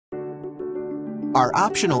Our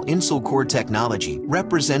optional InsulKor technology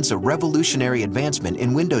represents a revolutionary advancement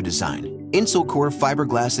in window design. InsulKor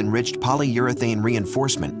fiberglass-enriched polyurethane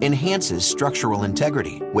reinforcement enhances structural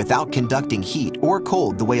integrity without conducting heat or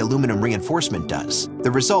cold the way aluminum reinforcement does.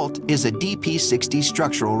 The result is a DP60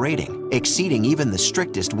 structural rating, exceeding even the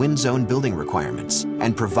strictest wind zone building requirements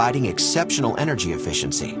and providing exceptional energy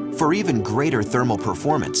efficiency. For even greater thermal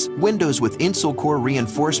performance, windows with InsulKor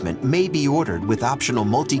reinforcement may be ordered with optional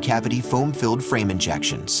multi-cavity foam-filled frame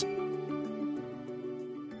injections.